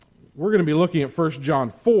we're going to be looking at 1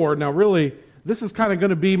 John 4. Now, really, this is kind of going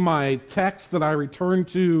to be my text that I return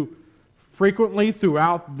to frequently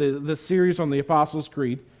throughout the series on the Apostles'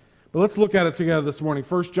 Creed. But let's look at it together this morning.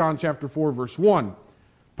 1 John chapter 4, verse 1.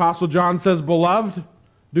 Apostle John says, "Beloved,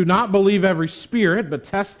 do not believe every spirit, but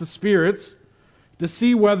test the spirits to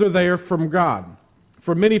see whether they are from God.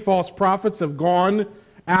 For many false prophets have gone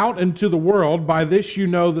out into the world. By this you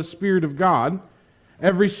know the Spirit of God.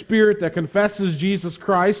 Every spirit that confesses Jesus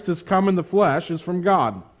Christ has come in the flesh is from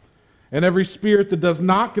God. And every spirit that does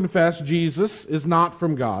not confess Jesus is not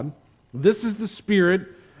from God. This is the spirit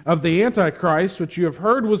of the Antichrist, which you have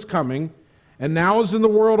heard was coming, and now is in the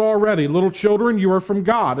world already. Little children, you are from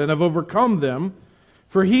God, and have overcome them.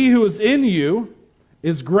 For he who is in you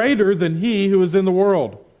is greater than he who is in the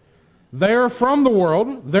world. They are from the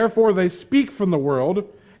world, therefore they speak from the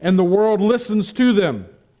world, and the world listens to them.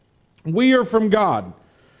 We are from God.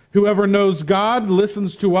 Whoever knows God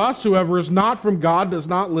listens to us. Whoever is not from God does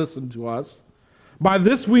not listen to us. By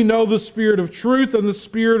this we know the spirit of truth and the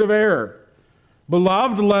spirit of error.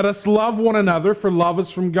 Beloved, let us love one another, for love is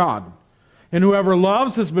from God. And whoever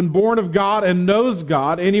loves has been born of God and knows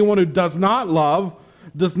God. Anyone who does not love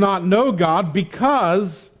does not know God,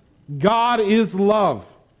 because God is love.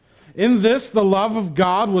 In this the love of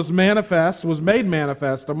God was made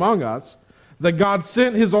manifest among us, that God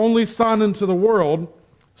sent His only Son into the world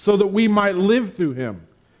so that we might live through Him.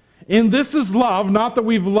 In this is love, not that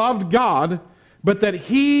we've loved God, but that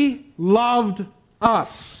He loved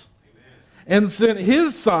us and sent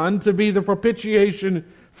His Son to be the propitiation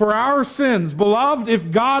for our sins. Beloved,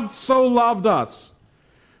 if God so loved us,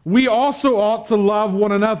 we also ought to love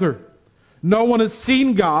one another. No one has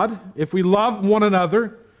seen God. If we love one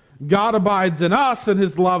another, God abides in us, and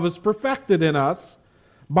His love is perfected in us.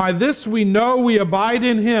 By this we know we abide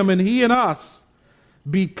in Him, and He in us,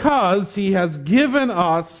 because He has given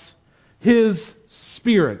us His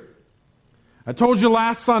Spirit. I told you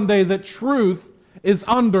last Sunday that truth is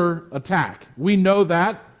under attack. We know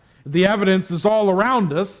that. The evidence is all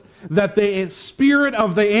around us that the spirit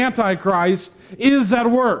of the Antichrist is at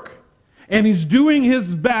work. And he's doing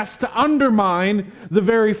his best to undermine the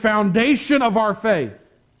very foundation of our faith.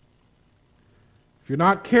 If you're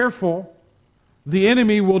not careful, the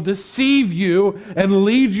enemy will deceive you and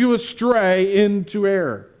lead you astray into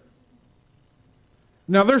error.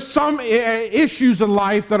 Now, there's some issues in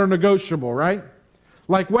life that are negotiable, right?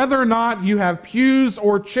 Like whether or not you have pews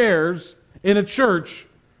or chairs in a church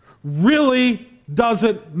really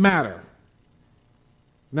doesn't matter.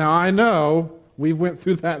 Now, I know we went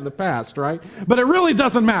through that in the past, right? But it really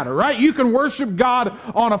doesn't matter, right? You can worship God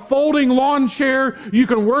on a folding lawn chair. You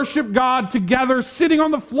can worship God together sitting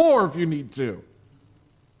on the floor if you need to.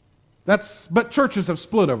 But churches have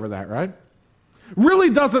split over that, right? Really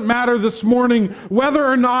doesn't matter this morning whether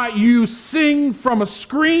or not you sing from a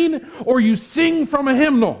screen or you sing from a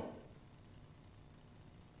hymnal.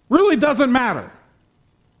 Really doesn't matter.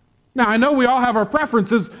 Now, I know we all have our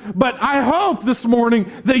preferences, but I hope this morning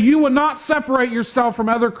that you would not separate yourself from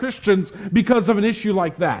other Christians because of an issue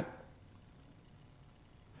like that.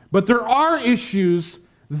 But there are issues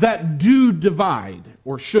that do divide,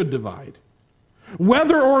 or should divide.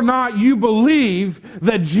 Whether or not you believe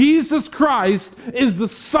that Jesus Christ is the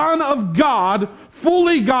Son of God,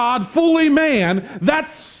 fully man,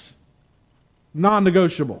 that's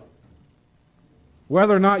non-negotiable.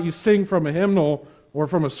 Whether or not you sing from a hymnal or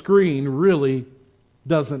from a screen really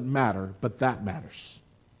doesn't matter, but that matters.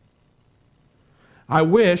 I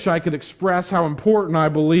wish I could express how important I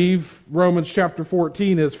believe Romans chapter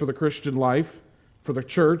 14 is for the Christian life, for the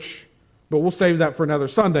church, but we'll save that for another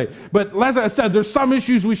Sunday. But as I said, there's some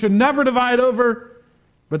issues we should never divide over,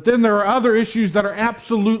 but then there are other issues that are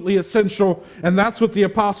absolutely essential, and that's what the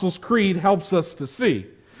Apostles' Creed helps us to see.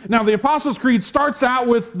 Now, the Apostles' Creed starts out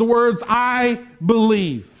with the words, I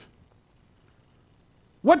believe.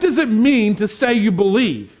 What does it mean to say you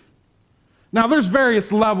believe? Now, there's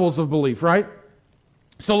various levels of belief, right?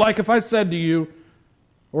 So like if I said to you,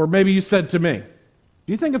 or maybe you said to me,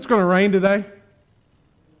 do you think it's going to rain today?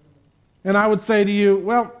 And I would say to you,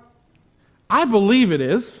 well, I believe it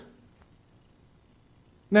is.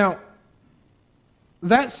 Now,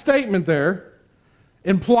 that statement there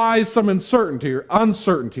implies some uncertainty,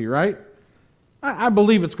 right? I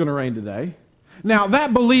believe it's going to rain today. Now,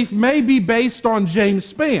 that belief may be based on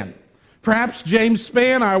James Spann. Perhaps James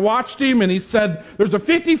Spann, I watched him, and he said, there's a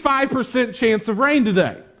 55% chance of rain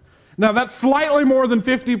today. Now, that's slightly more than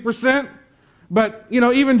 50%, but,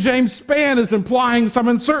 even James Spann is implying some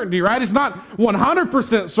uncertainty, right? It's not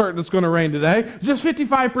 100% certain it's going to rain today, just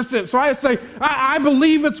 55%. So I say, I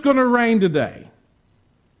believe it's going to rain today.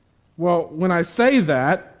 Well, when I say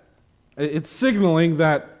that, It's signaling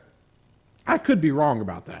that I could be wrong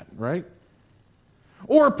about that, right?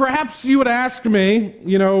 Or perhaps you would ask me,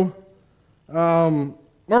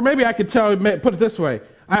 or maybe I could put it this way.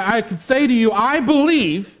 I could say to you, I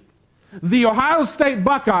believe the Ohio State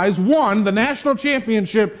Buckeyes won the national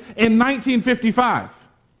championship in 1955.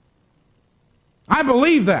 I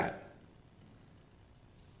believe that.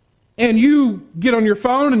 And you get on your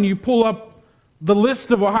phone and you pull up the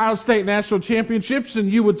list of Ohio State national championships,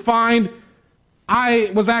 and you would find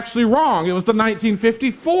I was actually wrong. It was the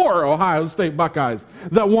 1954 Ohio State Buckeyes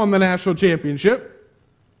that won the national championship.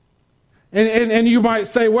 And you might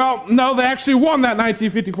say, well, no, they actually won that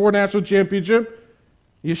 1954 national championship.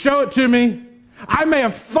 You show it to me. I may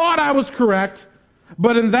have thought I was correct,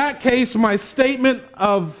 but in that case, my statement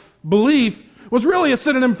of belief was really a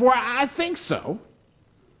synonym for I think so.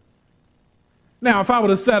 Now, if I would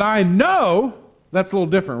have said I know, that's a little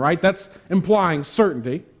different, right? That's implying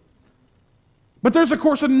certainty. But there's, of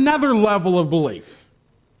course, another level of belief.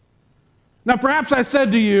 Now, perhaps I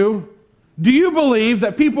said to you, do you believe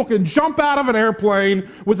that people can jump out of an airplane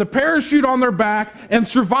with a parachute on their back and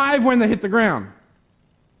survive when they hit the ground?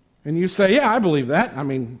 And you say, yeah, I believe that. I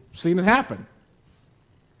mean, I've seen it happen.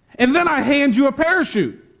 And then I hand you a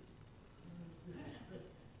parachute.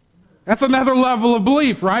 That's another level of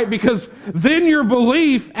belief, right? Because then your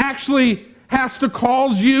belief actually has to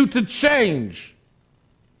cause you to change,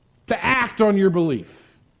 to act on your belief.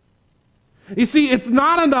 You see, it's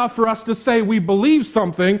not enough for us to say we believe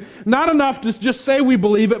something, not enough to just say we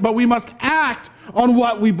believe it, but we must act on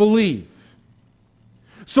what we believe.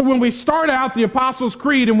 So when we start out the Apostles'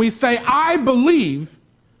 Creed and we say, I believe,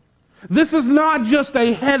 this is not just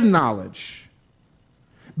a head knowledge.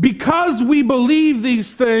 Because we believe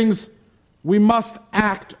these things, we must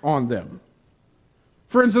act on them.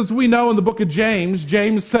 For instance, we know in the book of James,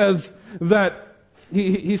 James says that,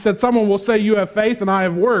 he said, someone will say, you have faith and I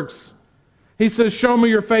have works. He says, show me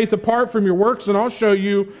your faith apart from your works and I'll show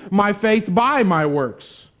you my faith by my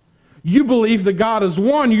works. You believe that God is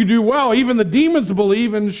one, you do well. Even the demons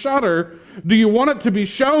believe and shudder. Do you want it to be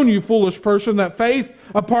shown, you foolish person, that faith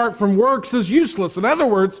apart from works is useless? In other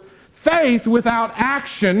words, faith without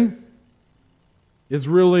action is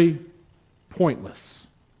really pointless.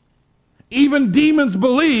 Even demons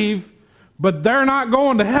believe, but they're not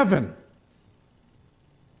going to heaven.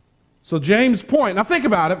 So James' point, now think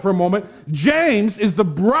about it for a moment. James is the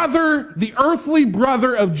brother, the earthly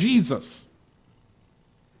brother of Jesus.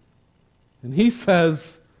 And he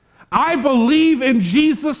says, I believe in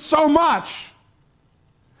Jesus so much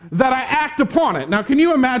that I act upon it. Now, can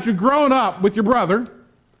you imagine growing up with your brother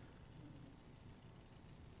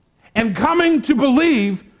and coming to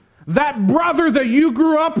believe that brother that you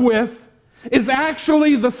grew up with is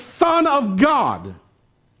actually the Son of God?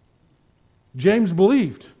 James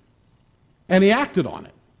believed, and he acted on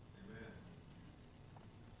it.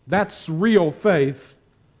 That's real faith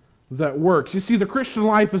that works. You see, the Christian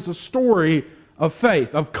life is a story of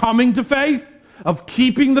faith, of coming to faith, of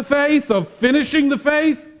keeping the faith, of finishing the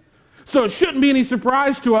faith. So it shouldn't be any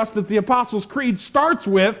surprise to us that the Apostles' Creed starts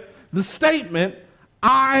with the statement,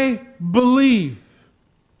 I believe.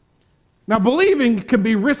 Now, believing can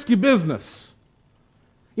be risky business.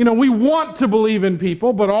 You know, we want to believe in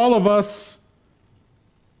people, but all of us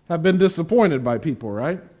have been disappointed by people,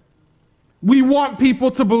 right? We want people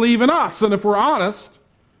to believe in us, and if we're honest,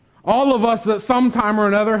 all of us at some time or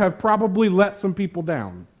another have probably let some people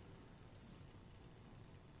down.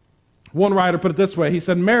 One writer put it this way. He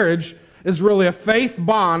said, marriage is really a faith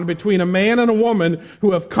bond between a man and a woman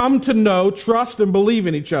who have come to know, trust, and believe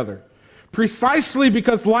in each other. Precisely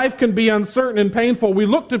because life can be uncertain and painful, we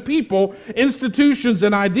look to people, institutions,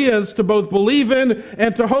 and ideas to both believe in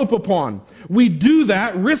and to hope upon. We do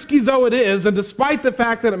that, risky though it is, and despite the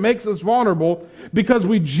fact that it makes us vulnerable, because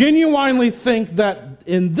we genuinely think that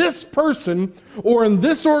in this person, or in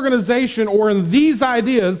this organization, or in these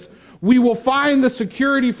ideas, we will find the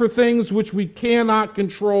security for things which we cannot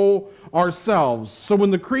control ourselves. So when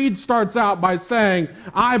the creed starts out by saying,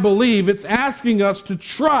 I believe, it's asking us to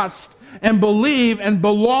trust and believe and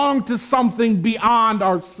belong to something beyond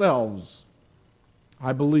ourselves.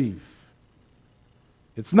 I believe.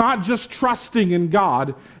 It's not just trusting in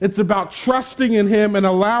God, it's about trusting in Him and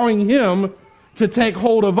allowing Him to take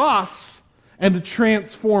hold of us and to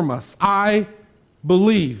transform us. I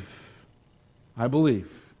believe. I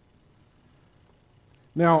believe.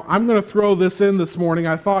 Now, I'm going to throw this in this morning.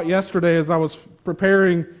 I thought yesterday as I was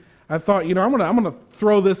preparing, I thought, I'm going to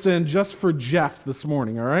throw this in just for Jeff this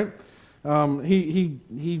morning, all right?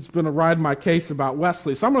 He's been riding my case about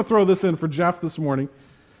Wesley. So I'm going to throw this in for Jeff this morning.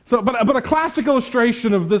 But a classic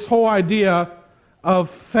illustration of this whole idea of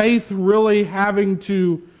faith really having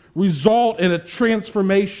to result in a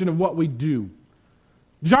transformation of what we do.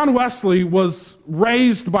 John Wesley was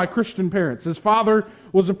raised by Christian parents. His father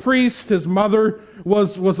was a priest. His mother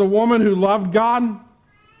was a woman who loved God.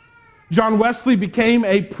 John Wesley became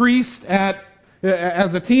a priest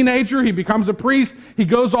as a teenager. He becomes a priest. He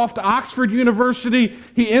goes off to Oxford University.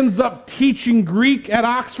 He ends up teaching Greek at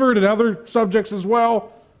Oxford and other subjects as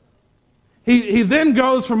well. He then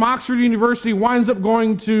goes from Oxford University, winds up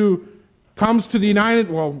comes to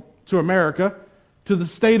America, to the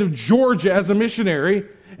state of Georgia as a missionary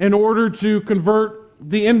in order to convert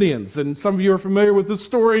the Indians. And some of you are familiar with this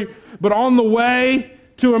story. But on the way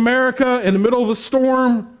to America, in the middle of a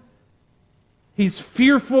storm, he's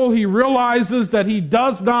fearful. He realizes that he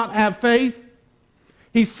does not have faith.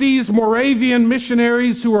 He sees Moravian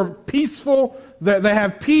missionaries who are peaceful, that they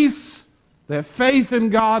have peace, they have faith in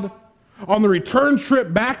God. On the return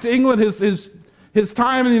trip back to England, his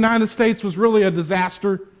time in the United States was really a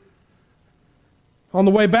disaster. On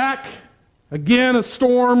the way back, again a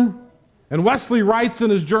storm, and Wesley writes in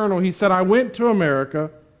his journal, he said, "I went to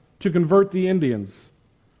America to convert the Indians,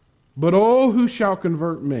 but oh, who shall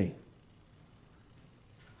convert me?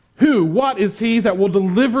 What is he that will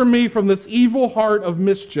deliver me from this evil heart of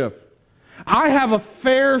mischief? I have a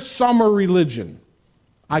fair summer religion.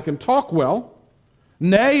 I can talk well,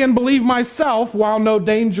 nay, and believe myself while no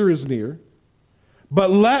danger is near.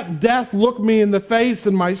 But let death look me in the face,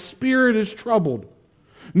 and my spirit is troubled.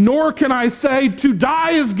 Nor can I say, to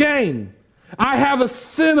die is gain. I have a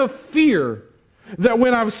sin of fear, that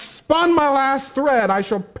when I've spun my last thread, I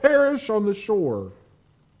shall perish on the shore."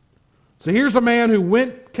 So here's a man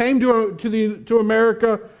who came to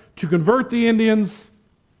America to convert the Indians,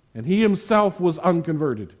 and he himself was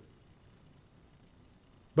unconverted.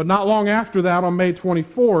 But not long after that, on May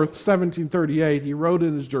 24th, 1738, he wrote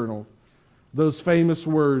in his journal those famous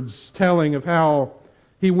words telling of how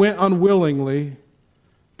he went unwillingly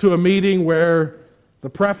to a meeting where the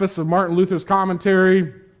preface of Martin Luther's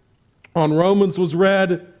commentary on Romans was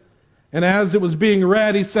read. And as it was being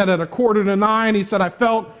read, he said at 8:45, he said, "I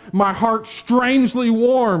felt my heart strangely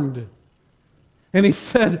warmed." And he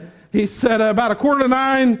said about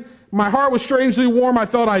 8:45, "My heart was strangely warm. I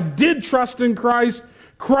felt I did trust in Christ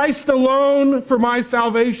alone for my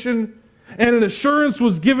salvation. And an assurance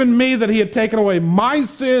was given me that he had taken away my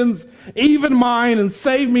sins, even mine, and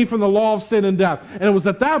saved me from the law of sin and death." And it was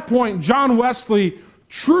at that point John Wesley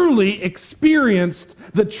truly experienced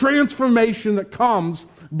the transformation that comes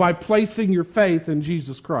by placing your faith in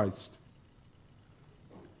Jesus Christ.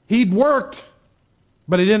 He'd worked,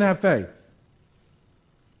 but he didn't have faith.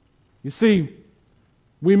 You see,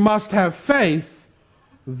 we must have faith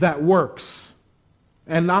that works,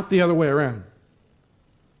 and not the other way around.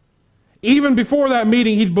 Even before that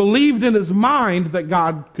meeting, he'd believed in his mind that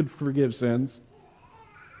God could forgive sins.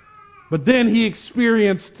 But then he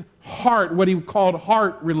experienced what he called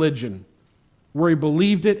heart religion, where he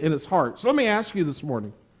believed it in his heart. So let me ask you this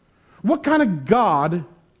morning, what kind of God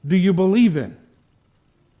do you believe in?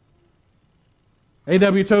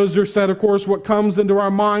 A.W. Tozer said, of course, what comes into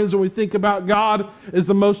our minds when we think about God is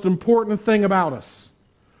the most important thing about us.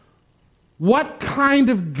 What kind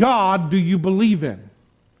of God do you believe in?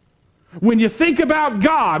 When you think about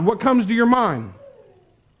God, what comes to your mind?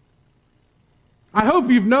 I hope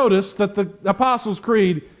you've noticed that the Apostles'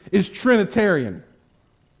 Creed is Trinitarian.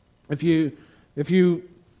 If you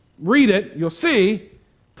read it, you'll see it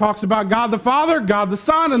talks about God the Father, God the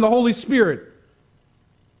Son, and the Holy Spirit.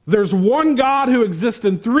 There's one God who exists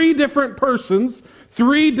in three different persons,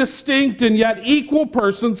 three distinct and yet equal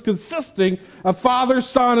persons consisting of Father,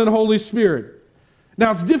 Son, and Holy Spirit.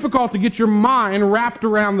 Now, it's difficult to get your mind wrapped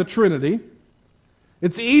around the Trinity.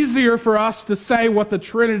 It's easier for us to say what the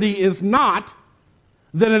Trinity is not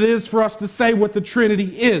than it is for us to say what the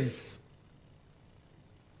Trinity is.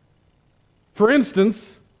 For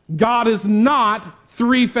instance, God is not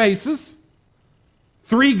three faces,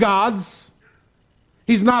 three gods.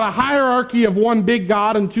 He's not a hierarchy of one big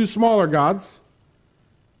God and two smaller gods.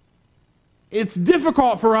 It's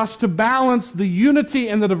difficult for us to balance the unity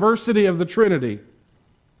and the diversity of the Trinity.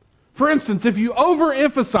 For instance, if you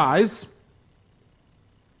overemphasize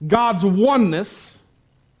God's oneness,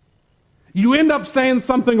 you end up saying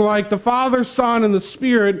something like the Father, Son, and the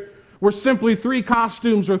Spirit were simply three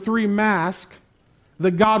costumes or three masks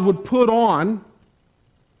that God would put on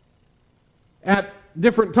at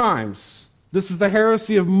different times. This is the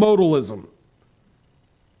heresy of modalism.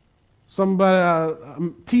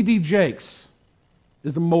 T.D. Jakes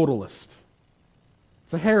is a modalist.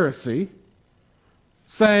 It's a heresy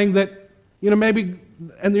saying that, maybe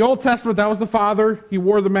in the Old Testament that was the Father. He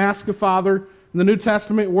wore the mask of Father. in the New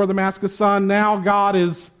Testament wore the mask of Son. Now God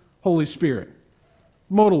is Holy Spirit.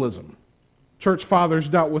 Modalism. Church fathers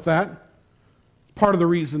dealt with that. It's part of the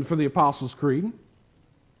reason for the Apostles' Creed.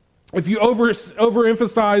 If you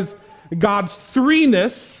overemphasize God's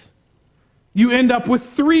threeness, you end up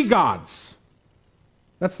with three gods.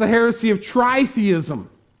 That's the heresy of tritheism.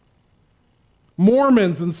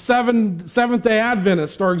 Mormons and Seventh-day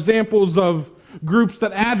Adventists are examples of groups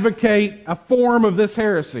that advocate a form of this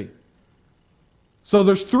heresy. So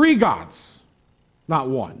there's three gods, not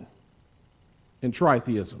one, in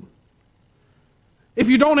tritheism. If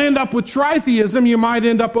you don't end up with tritheism, you might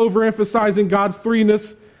end up overemphasizing God's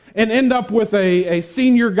threeness and end up with a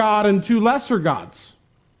senior God and two lesser gods.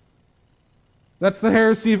 That's the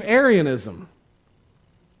heresy of Arianism.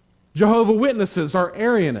 Jehovah's Witnesses are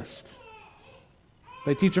Arianist.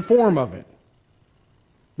 They teach a form of it.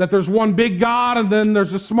 That there's one big God, and then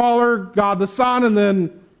there's a smaller God the Son, and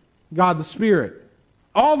then God the Spirit.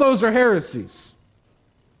 All those are heresies.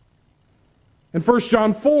 In 1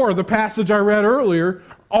 John 4, the passage I read earlier,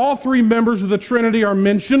 all three members of the Trinity are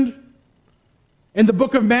mentioned. In the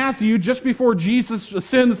book of Matthew, just before Jesus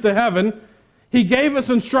ascends to heaven, he gave us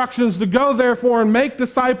instructions to go, therefore, and make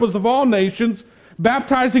disciples of all nations,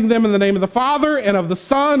 baptizing them in the name of the Father, and of the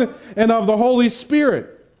Son, and of the Holy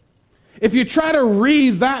Spirit. If you try to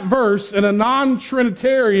read that verse in a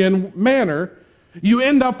non-Trinitarian manner, you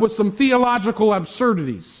end up with some theological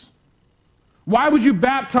absurdities. Why would you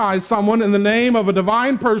baptize someone in the name of a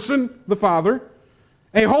divine person, the Father,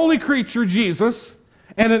 a holy creature, Jesus,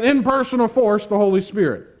 and an impersonal force, the Holy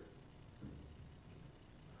Spirit?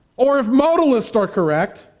 Or if modalists are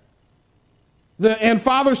correct, and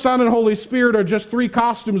Father, Son, and Holy Spirit are just three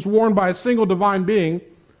costumes worn by a single divine being,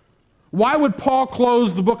 why would Paul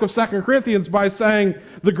close the book of 2 Corinthians by saying,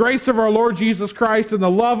 the grace of our Lord Jesus Christ and the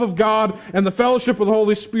love of God and the fellowship of the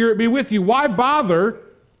Holy Spirit be with you? Why bother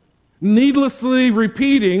needlessly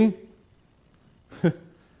repeating?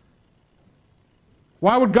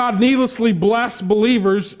 Why would God needlessly bless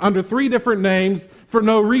believers under three different names for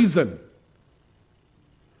no reason?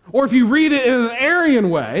 Or if you read it in an Arian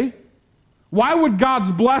way, why would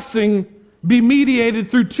God's blessing be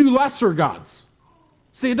mediated through two lesser gods?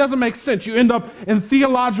 See, it doesn't make sense. You end up in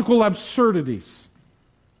theological absurdities.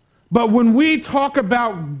 But when we talk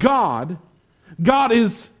about God, God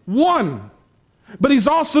is one, but He's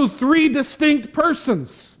also three distinct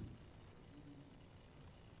persons.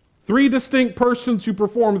 Three distinct persons who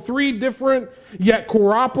perform three different yet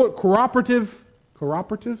cooperative,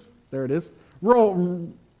 there it is,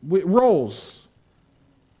 roles.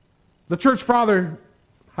 The church father,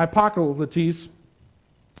 Hippocrates,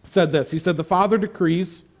 said this. He said, the Father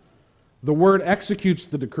decrees, the Word executes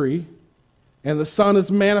the decree, and the Son is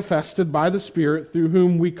manifested by the Spirit through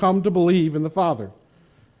whom we come to believe in the Father.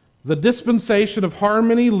 The dispensation of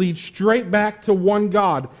harmony leads straight back to one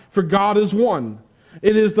God, for God is one.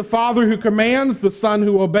 It is the Father who commands, the Son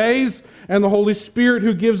who obeys, and the Holy Spirit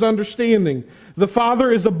who gives understanding. The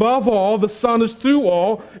Father is above all, the Son is through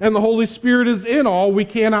all, and the Holy Spirit is in all. We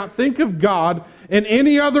cannot think of God in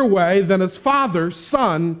any other way than as Father,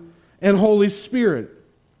 Son, and Holy Spirit.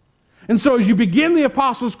 And so as you begin the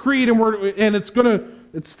Apostles' Creed, we're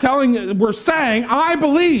saying, I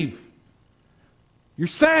believe. You're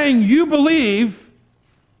saying you believe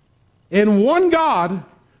in one God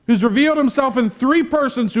who's revealed Himself in three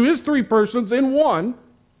persons, who is three persons in one.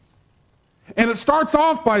 And it starts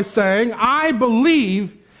off by saying, I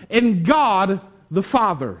believe in God the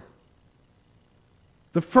Father.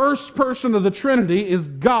 The first person of the Trinity is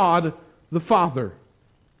God the Father.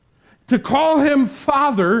 To call Him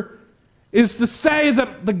Father is to say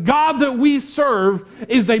that the God that we serve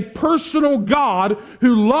is a personal God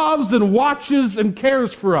who loves and watches and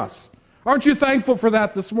cares for us. Aren't you thankful for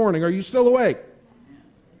that this morning? Are you still awake?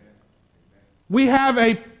 We have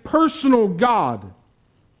a personal God.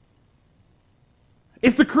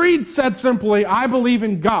 If the creed said simply, I believe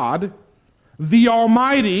in God, the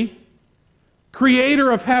Almighty, creator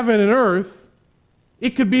of heaven and earth,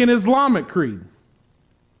 it could be an Islamic creed.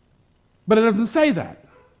 But it doesn't say that.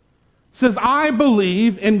 It says, I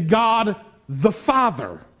believe in God the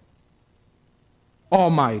Father,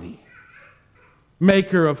 Almighty,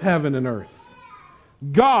 maker of heaven and earth.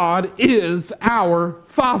 God is our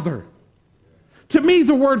Father. To me,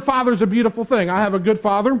 the word Father is a beautiful thing. I have a good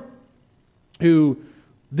father who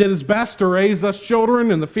did his best to raise us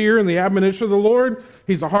children in the fear and the admonition of the Lord.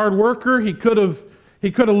 He's a hard worker. He could have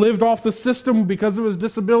lived off the system because of his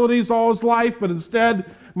disabilities all his life, but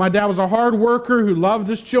instead, my dad was a hard worker who loved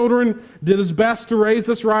his children, did his best to raise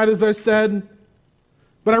us right, as I said.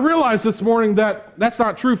 But I realized this morning that that's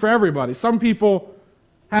not true for everybody. Some people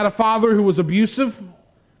had a father who was abusive.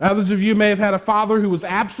 Others of you may have had a father who was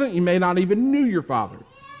absent. You may not even knew your father.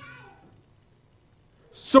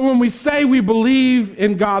 So when we say we believe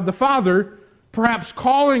in God the Father, perhaps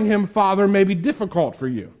calling him Father may be difficult for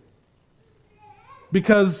you,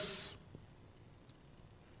 because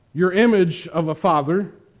your image of a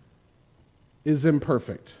father is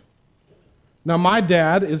imperfect. Now, my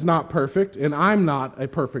dad is not perfect, and I'm not a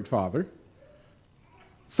perfect father.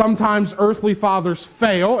 Sometimes earthly fathers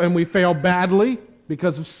fail, and we fail badly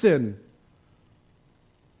because of sin.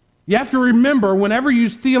 You have to remember, whenever you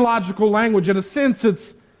use theological language, in a sense,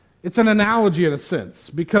 it's an analogy in a sense,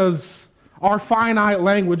 because our finite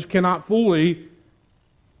language cannot fully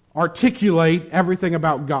articulate everything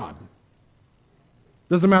about God.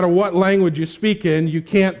 Doesn't matter what language you speak in, you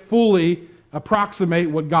can't fully approximate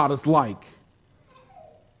what God is like.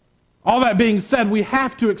 All that being said, we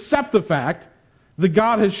have to accept the fact that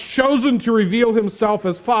God has chosen to reveal himself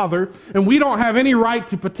as Father, and we don't have any right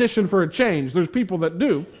to petition for a change. There's people that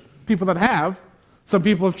do, people that have. Some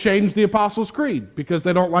people have changed the Apostles' Creed because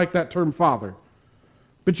they don't like that term Father.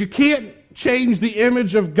 But you can't change the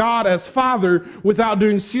image of God as Father without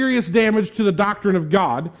doing serious damage to the doctrine of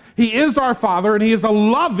God. He is our Father, and he is a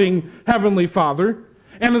loving Heavenly Father.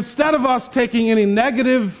 And instead of us taking any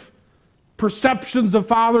negative perceptions of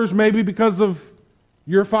fathers, maybe because of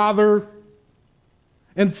your father,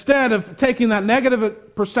 instead of taking that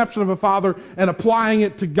negative perception of a father and applying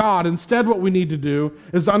it to God, instead what we need to do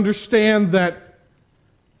is understand that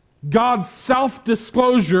God's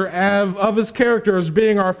self-disclosure of his character as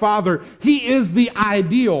being our Father, he is the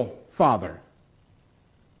ideal Father.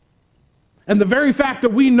 And the very fact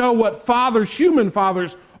that we know what fathers, human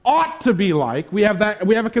fathers, ought to be like, we have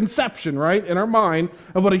a conception, right, in our mind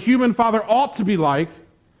of what a human father ought to be like,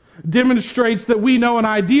 demonstrates that we know an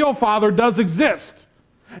ideal father does exist.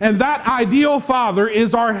 And that ideal Father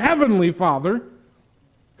is our Heavenly Father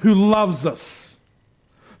who loves us.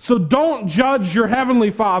 So don't judge your Heavenly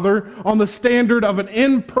Father on the standard of an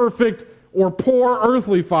imperfect or poor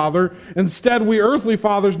earthly father. Instead, we earthly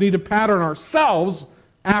fathers need to pattern ourselves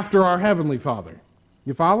after our Heavenly Father.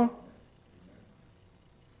 You follow?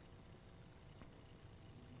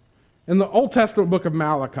 In the Old Testament book of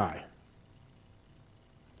Malachi,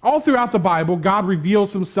 all throughout the Bible, God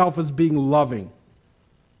reveals himself as being loving.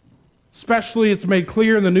 Especially, it's made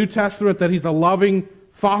clear in the New Testament that he's a loving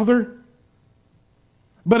Father.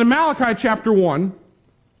 But in Malachi chapter 1,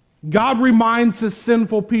 God reminds his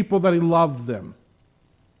sinful people that he loved them.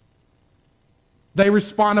 They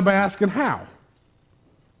responded by asking, how?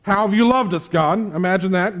 How have you loved us, God?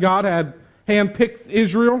 Imagine that. God had handpicked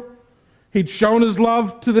Israel. He'd shown his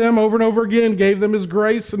love to them over and over again, gave them his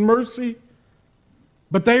grace and mercy.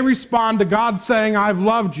 But they respond to God saying, I've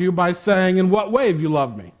loved you, by saying, in what way have you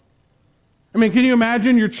loved me? I mean, can you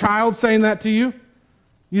imagine your child saying that to you?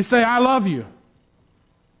 You say, I love you.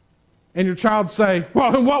 And your child say,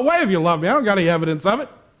 well, in what way have you loved me? I don't got any evidence of it.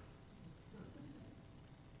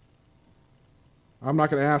 I'm not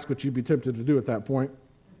going to ask what you'd be tempted to do at that point.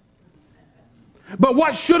 But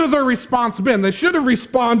what should have their response been? They should have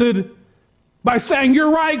responded by saying,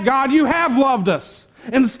 you're right, God, you have loved us.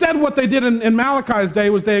 Instead, what they did in Malachi's day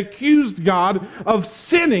was they accused God of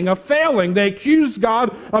sinning, of failing. They accused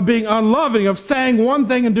God of being unloving, of saying one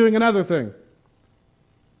thing and doing another thing.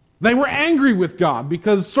 They were angry with God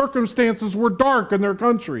because circumstances were dark in their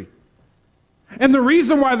country. And the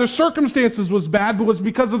reason why their circumstances was bad was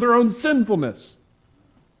because of their own sinfulness.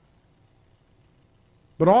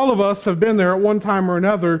 But all of us have been there at one time or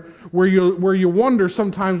another where you wonder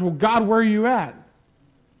sometimes, well, God, where are you at?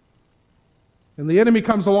 And the enemy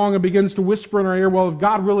comes along and begins to whisper in our ear, well, if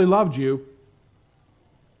God really loved you,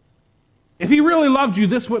 if he really loved you,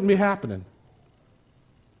 this wouldn't be happening.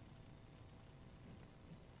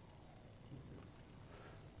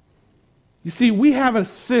 You see, we have a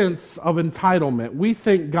sense of entitlement. We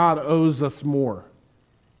think God owes us more.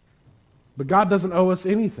 But God doesn't owe us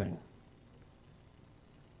anything.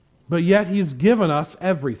 But yet he's given us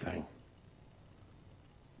everything.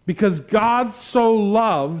 Because God so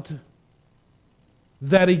loved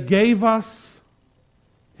that he gave us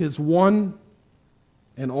his one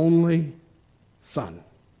and only Son.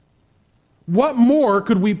 What more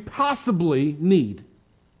could we possibly need?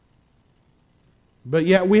 But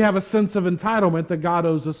yet we have a sense of entitlement that God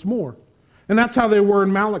owes us more. And that's how they were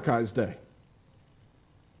in Malachi's day.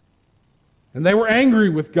 And they were angry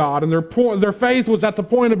with God, and their faith was at the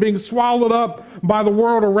point of being swallowed up by the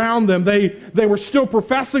world around them. They were still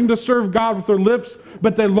professing to serve God with their lips,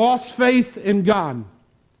 but they lost faith in God.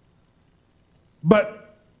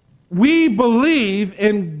 But we believe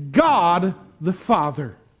in God the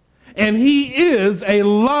Father. And He is a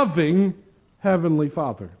loving Heavenly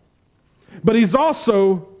Father. But He's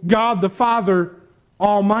also God the Father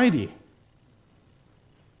Almighty.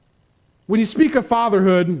 When you speak of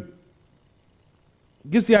fatherhood,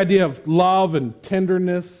 it gives the idea of love and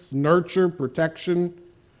tenderness, nurture, protection.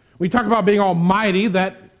 When you talk about being almighty,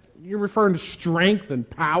 that you're referring to strength and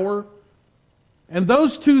power. And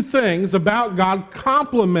those two things about God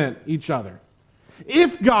complement each other.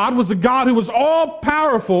 If God was a God who was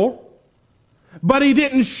all-powerful, but He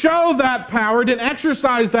didn't show that power, didn't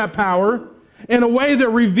exercise that power in a way that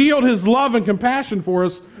revealed His love and compassion for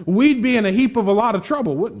us, we'd be in a heap of a lot of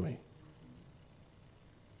trouble, wouldn't we?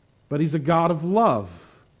 But He's a God of love.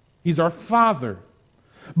 He's our Father.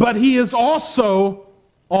 But He is also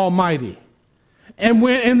Almighty. And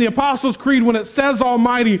when in the Apostles' Creed, when it says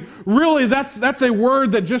Almighty, really that's a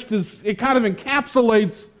word that just is, it kind of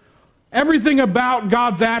encapsulates everything about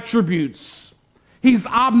God's attributes. He's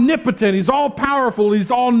omnipotent. He's all-powerful.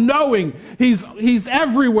 He's all-knowing. He's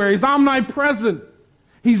everywhere. He's omnipresent.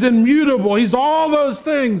 He's immutable. He's all those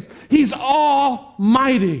things. He's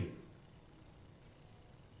almighty.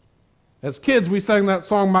 As kids, we sang that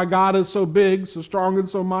song, "My God is so big, so strong, and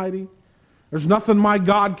so mighty. There's nothing my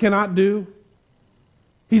God cannot do."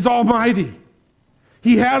 He's almighty.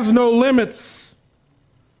 He has no limits.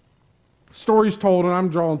 Stories told, and I'm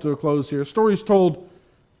drawing to a close here, stories told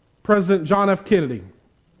President John F. Kennedy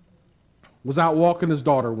was out walking his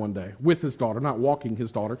daughter one day, with his daughter, not walking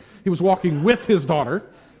his daughter. He was walking with his daughter.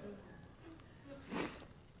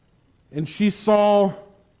 And she saw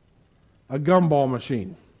a gumball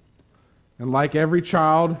machine. And like every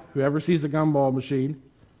child who ever sees a gumball machine,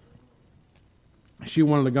 she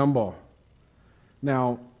wanted a gumball.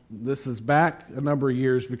 Now, this is back a number of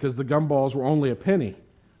years because the gumballs were only a penny.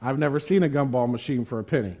 I've never seen a gumball machine for a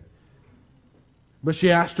penny. But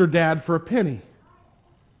she asked her dad for a penny.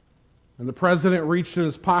 And the president reached in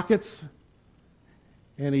his pockets,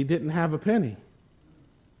 and he didn't have a penny.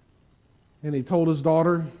 And he told his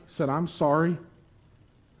daughter, he said, "I'm sorry,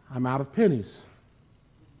 I'm out of pennies."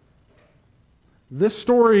 This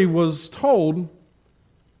story was told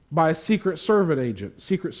by a Secret Service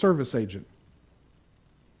agent.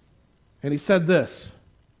 And he said this.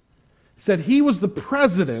 He said he was the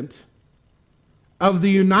president of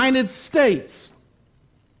the United States,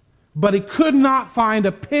 but he could not find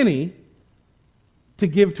a penny to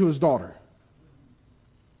give to his daughter.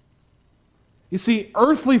 You see,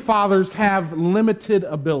 earthly fathers have limited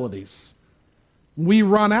abilities. We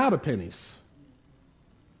run out of pennies.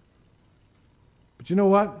 But you know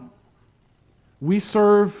what? We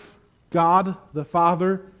serve God the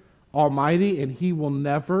Father Almighty, and He will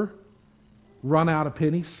never run out of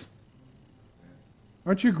pennies.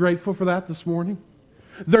 Aren't you grateful for that this morning?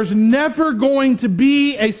 There's never going to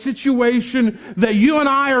be a situation that you and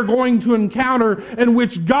I are going to encounter in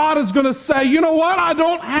which God is going to say, "You know what? I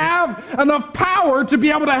don't have enough power to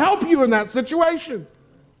be able to help you in that situation."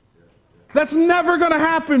 That's never going to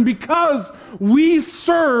happen because we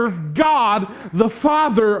serve God the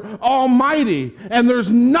Father Almighty, and there's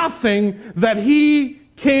nothing that He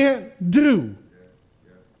can't do.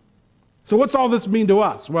 So what's all this mean to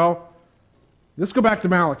us? Well, let's go back to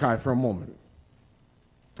Malachi for a moment.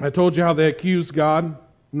 I told you how they accused God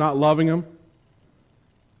not loving them.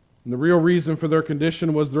 And the real reason for their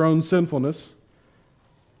condition was their own sinfulness.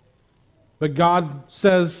 But God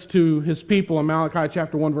says to His people in Malachi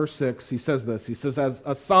chapter 1, verse 6, He says this. He says, "As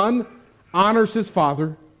a son honors his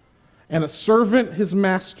father, and a servant his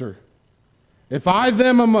master, if I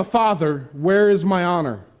then am a father, where is my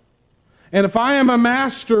honor? And if I am a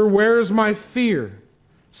master, where is my fear?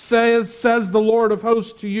 Says the Lord of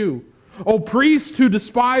hosts to you, O priests who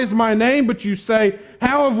despise my name, but you say,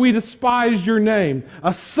 how have we despised your name?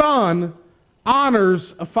 A son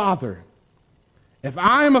honors a father. If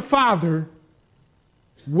I am a father,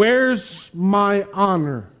 where's my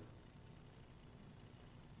honor?"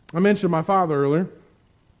 I mentioned my father earlier.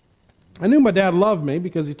 I knew my dad loved me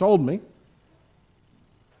because he told me.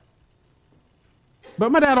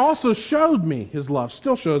 But my dad also showed me his love,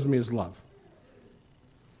 still shows me his love.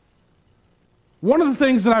 One of the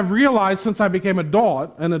things that I've realized since I became an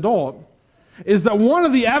adult, is that one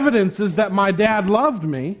of the evidences that my dad loved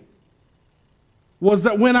me was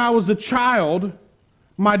that when I was a child,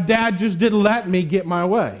 my dad just didn't let me get my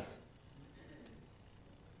way.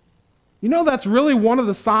 You know, that's really one of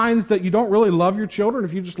the signs that you don't really love your children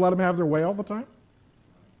if you just let them have their way all the time.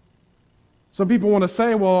 Some people want to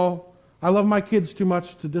say, well, I love my kids too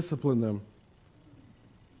much to discipline them.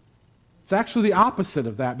 It's actually the opposite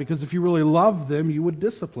of that, because if you really love them, you would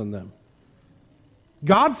discipline them.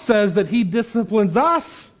 God says that He disciplines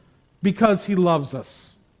us because He loves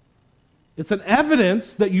us. It's an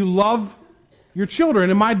evidence that you love your children.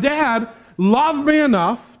 And my dad loved me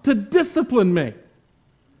enough to discipline me.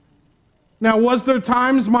 Now, was there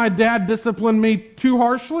times my dad disciplined me too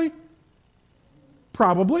harshly?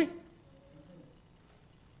 Probably.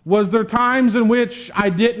 Was there times in which I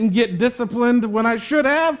didn't get disciplined when I should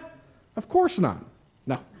have? Of course not.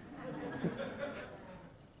 No.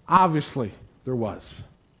 Obviously, there was.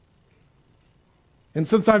 And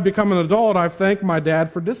since I've become an adult, I've thanked my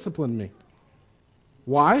dad for disciplining me.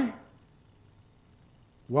 Why?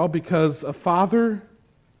 Well, because a father,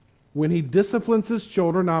 when he disciplines his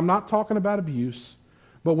children, now I'm not talking about abuse,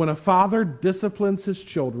 but when a father disciplines his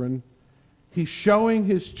children, he's showing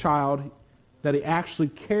his child that he actually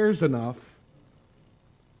cares enough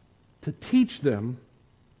to teach them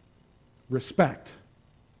respect.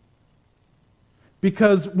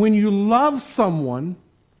 Because when you love someone,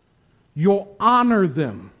 you'll honor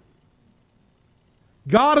them.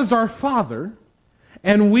 God is our Father,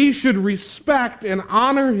 and we should respect and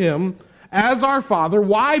honor Him as our Father.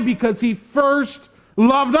 Why? Because He first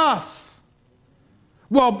loved us.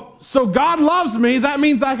 Well, so God loves me, that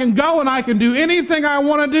means I can go and I can do anything I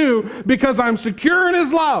want to do because I'm secure in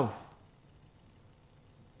His love.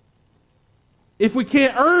 If we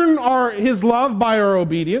can't earn His love by our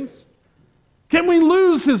obedience, can we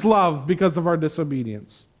lose His love because of our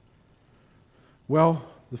disobedience? Well,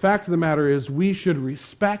 the fact of the matter is we should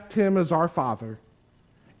respect Him as our Father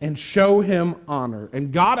and show Him honor.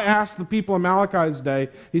 And God asked the people in Malachi's day,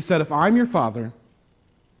 He said, if I'm your Father,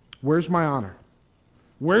 where's my honor?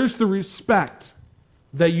 Where's the respect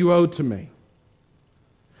that you owe to me?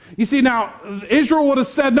 You see, now, Israel would have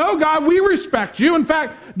said, no, God, we respect you. In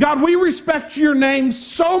fact, God, we respect your name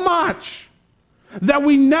so much that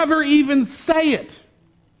we never even say it.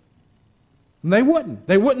 And they wouldn't.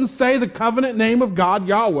 They wouldn't say the covenant name of God,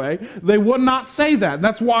 Yahweh. They would not say that. And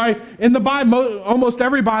that's why in the Bible, almost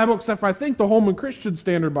every Bible, except for I think the Holman Christian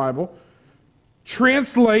Standard Bible,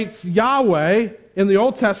 translates Yahweh in the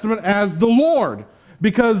Old Testament as the Lord.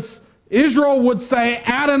 Because Israel would say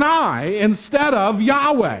Adonai instead of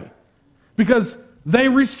Yahweh. Because they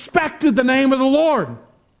respected the name of the Lord.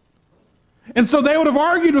 And so they would have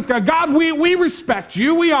argued with God, God, we respect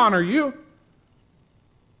you, we honor you.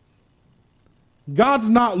 God's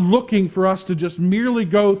not looking for us to just merely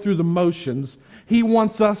go through the motions. He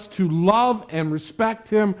wants us to love and respect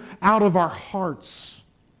Him out of our hearts.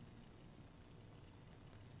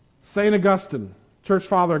 St. Augustine, Church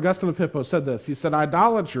Father Augustine of Hippo, said this. He said,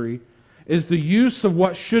 idolatry is the use of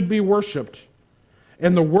what should be worshipped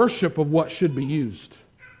and the worship of what should be used.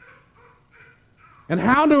 And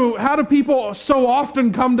how do people so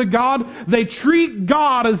often come to God? They treat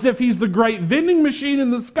God as if He's the great vending machine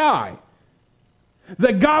in the sky.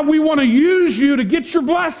 That God, we want to use you to get your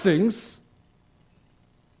blessings.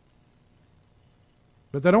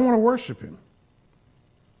 But they don't want to worship Him.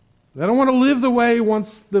 They don't want to live the way He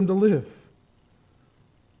wants them to live.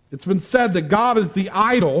 It's been said that God is the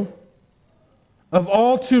idol of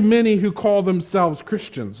all too many who call themselves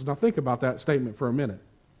Christians. Now think about that statement for a minute.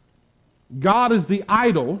 God is the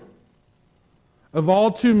idol of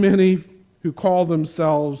all too many who call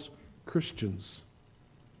themselves Christians.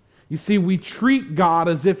 You see, we treat God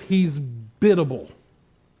as if He's biddable.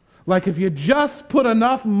 Like if you just put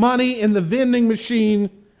enough money in the vending machine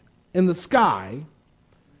in the sky,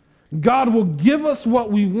 God will give us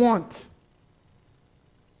what we want.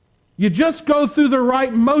 You just go through the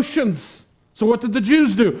right motions. So what did the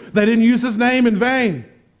Jews do? They didn't use His name in vain.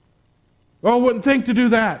 Oh, wouldn't think to do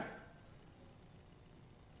that.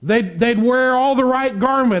 They'd wear all the right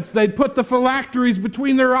garments. They'd put the phylacteries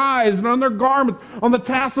between their eyes and on their garments, on the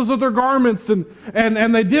tassels of their garments, and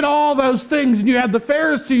they did all those things. And you had the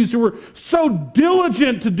Pharisees who were so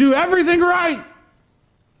diligent to do everything right,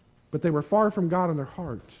 but they were far from God in their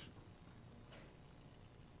heart.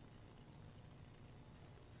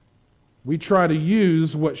 We try to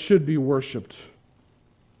use what should be worshipped.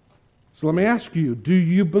 So let me ask you, do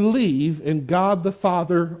you believe in God the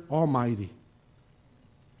Father Almighty?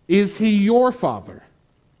 Is He your Father?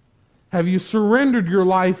 Have you surrendered your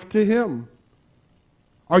life to Him?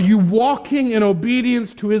 Are you walking in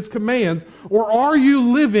obedience to His commands, or are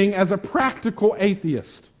you living as a practical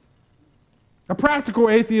atheist? A practical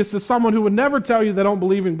atheist is someone who would never tell you they don't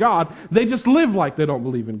believe in God. They just live like they don't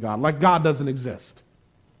believe in God, like God doesn't exist.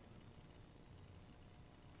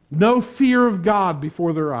 No fear of God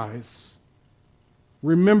before their eyes.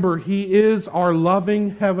 Remember, He is our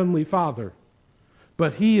loving Heavenly Father.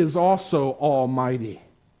 But He is also almighty.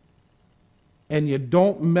 And you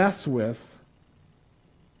don't mess with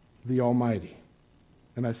the Almighty.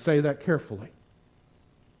 And I say that carefully.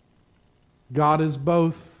 God is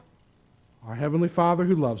both our Heavenly Father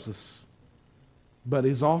who loves us, but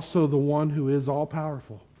He's also the one who is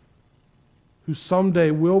all-powerful, who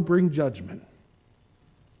someday will bring judgment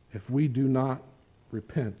if we do not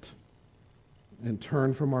repent and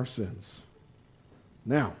turn from our sins.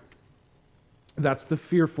 Now, that's the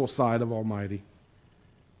fearful side of Almighty.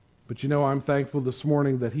 But I'm thankful this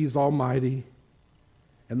morning that He's almighty,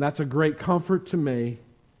 and that's a great comfort to me,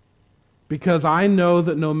 because I know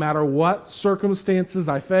that no matter what circumstances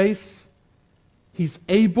I face, He's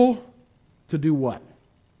able to do what?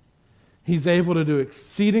 He's able to do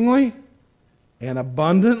exceedingly and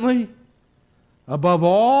abundantly above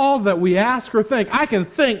all that we ask or think. I can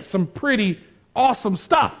think some pretty awesome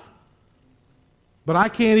stuff, but I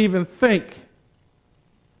can't even think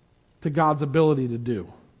to God's ability to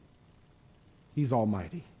do. He's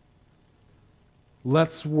almighty.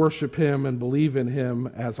 Let's worship Him and believe in Him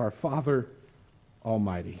as our Father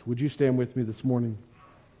Almighty. Would you stand with me this morning?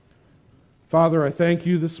 Father, I thank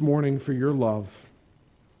You this morning for Your love.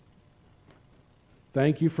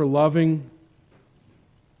 Thank You for loving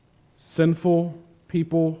sinful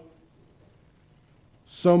people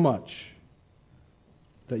so much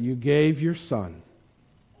that You gave Your Son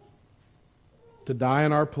to die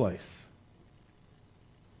in our place.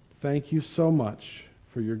 Thank You so much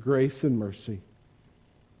for Your grace and mercy.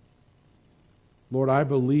 Lord, I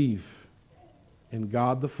believe in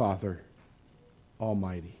God the Father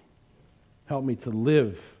Almighty. Help me to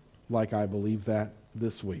live like I believe that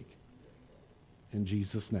this week. In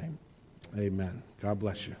Jesus' name, amen. God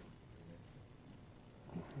bless you.